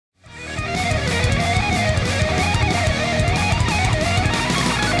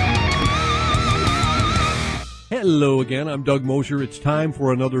Hello again, I'm Doug Mosier. It's time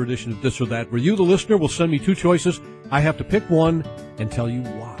for another edition of This or That, where you, the listener, will send me two choices. I have to pick one and tell you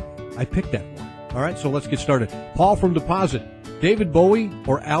why I picked that one. All right, so let's get started. Paul from Deposit, David Bowie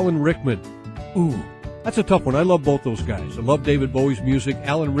or Alan Rickman? Ooh, that's a tough one. I love both those guys. I love David Bowie's music.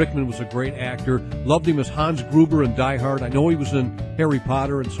 Alan Rickman was a great actor. Loved him as Hans Gruber in Die Hard. I know he was in Harry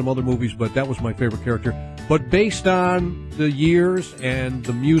Potter and some other movies, but that was my favorite character. But based on the years and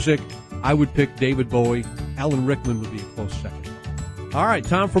the music, I would pick David Bowie. Alan Rickman would be a close second. All right,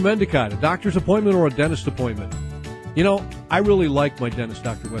 Tom from Endicott, a doctor's appointment or a dentist appointment? You know, I really like my dentist,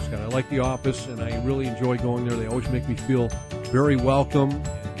 Dr. Westcott. I like the office, and I really enjoy going there. They always make me feel very welcome.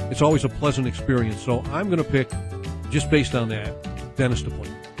 It's always a pleasant experience. So I'm going to pick, just based on that, dentist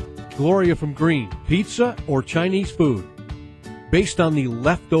appointment. Gloria from Green, pizza or Chinese food? Based on the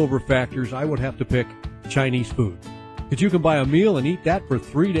leftover factors, I would have to pick Chinese food, because you can buy a meal and eat that for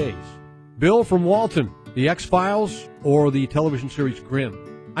 3 days. Bill from Walton, the X-Files or the television series Grimm?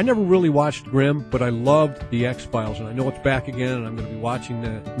 I never really watched Grimm, but I loved the X-Files, and I know it's back again, and I'm going to be watching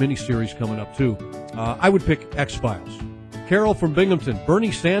the miniseries coming up too. I would pick X-Files. Carol from Binghamton,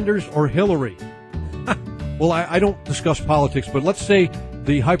 Bernie Sanders or Hillary? Well, I don't discuss politics, but let's say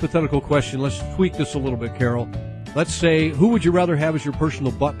the hypothetical question, let's tweak this a little bit, Carol. Let's say, who would you rather have as your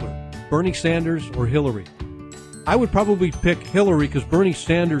personal butler, Bernie Sanders or Hillary? I would probably pick Hillary, because Bernie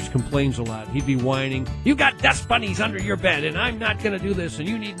Sanders complains a lot. He'd be whining, you got dust bunnies under your bed, and I'm not going to do this, and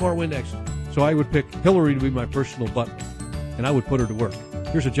you need more Windex. So I would pick Hillary to be my personal butler, and I would put her to work.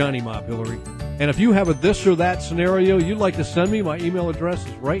 Here's a Johnny Mob, Hillary. And if you have a this or that scenario you'd like to send me, my email address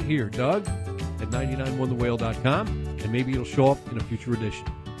is right here, Doug@99onethewhale.com, and maybe it'll show up in a future edition.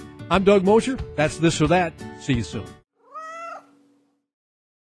 I'm Doug Mosier. That's This or That. See you soon.